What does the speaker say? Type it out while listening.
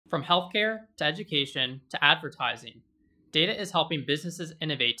From healthcare to education to advertising, data is helping businesses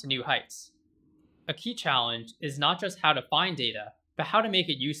innovate to new heights. A key challenge is not just how to find data, but how to make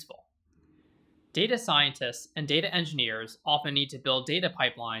it useful. Data scientists and data engineers often need to build data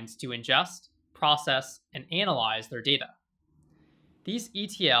pipelines to ingest, process, and analyze their data. These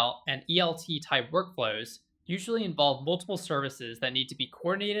ETL and ELT type workflows usually involve multiple services that need to be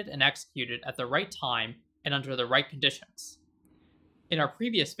coordinated and executed at the right time and under the right conditions. In our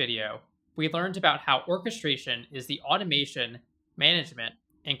previous video, we learned about how orchestration is the automation, management,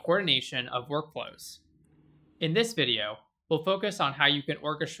 and coordination of workflows. In this video, we'll focus on how you can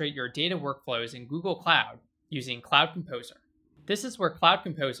orchestrate your data workflows in Google Cloud using Cloud Composer. This is where Cloud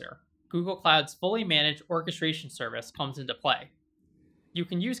Composer, Google Cloud's fully managed orchestration service, comes into play. You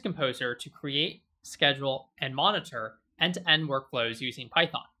can use Composer to create, schedule, and monitor end-to-end workflows using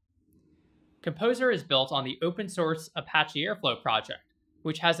Python. Composer is built on the open source Apache Airflow project,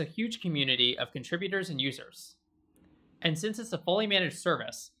 which has a huge community of contributors and users. And since it's a fully managed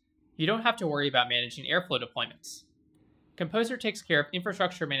service, you don't have to worry about managing Airflow deployments. Composer takes care of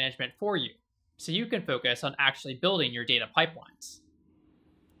infrastructure management for you, so you can focus on actually building your data pipelines.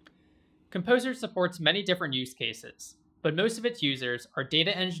 Composer supports many different use cases, but most of its users are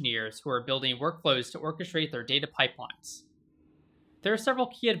data engineers who are building workflows to orchestrate their data pipelines. There are several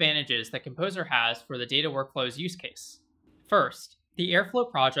key advantages that Composer has for the data workflows use case. First, the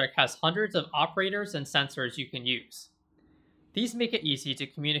Airflow project has hundreds of operators and sensors you can use. These make it easy to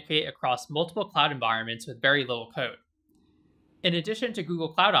communicate across multiple cloud environments with very little code. In addition to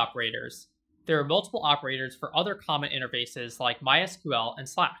Google Cloud operators, there are multiple operators for other common interfaces like MySQL and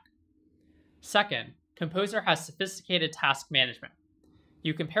Slack. Second, Composer has sophisticated task management.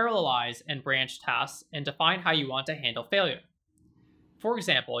 You can parallelize and branch tasks and define how you want to handle failure. For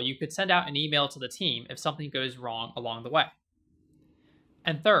example, you could send out an email to the team if something goes wrong along the way.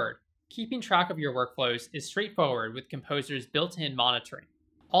 And third, keeping track of your workflows is straightforward with Composer's built-in monitoring.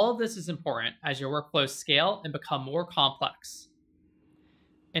 All of this is important as your workflows scale and become more complex.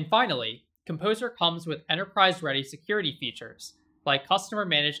 And finally, Composer comes with enterprise-ready security features like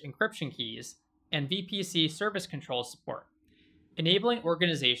customer-managed encryption keys and VPC service control support, enabling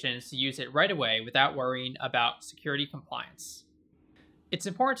organizations to use it right away without worrying about security compliance. It's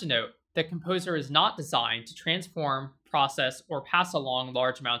important to note that Composer is not designed to transform, process, or pass along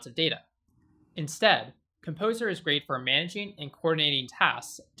large amounts of data. Instead, Composer is great for managing and coordinating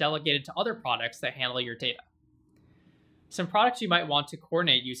tasks delegated to other products that handle your data. Some products you might want to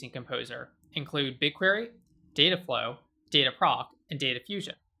coordinate using Composer include BigQuery, Dataflow, Dataproc, and Data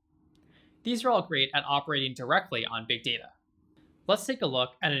Fusion. These are all great at operating directly on big data. Let's take a look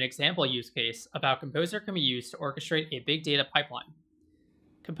at an example use case of how Composer can be used to orchestrate a big data pipeline.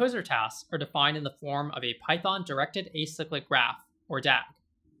 Composer tasks are defined in the form of a Python-directed acyclic graph, or DAG.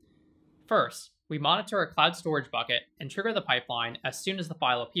 First, we monitor a cloud storage bucket and trigger the pipeline as soon as the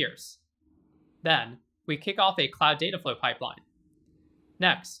file appears. Then, we kick off a cloud dataflow pipeline.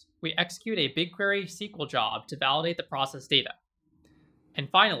 Next, we execute a BigQuery SQL job to validate the processed data. And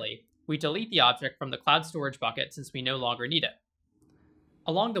finally, we delete the object from the cloud storage bucket since we no longer need it.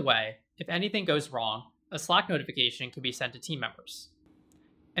 Along the way, if anything goes wrong, a Slack notification can be sent to team members.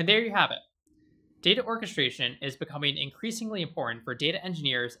 And there you have it. Data orchestration is becoming increasingly important for data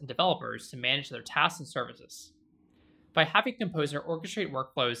engineers and developers to manage their tasks and services. By having Composer orchestrate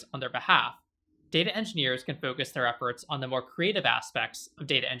workflows on their behalf, data engineers can focus their efforts on the more creative aspects of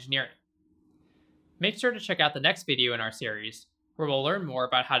data engineering. Make sure to check out the next video in our series, where we'll learn more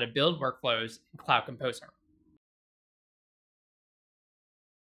about how to build workflows in Cloud Composer.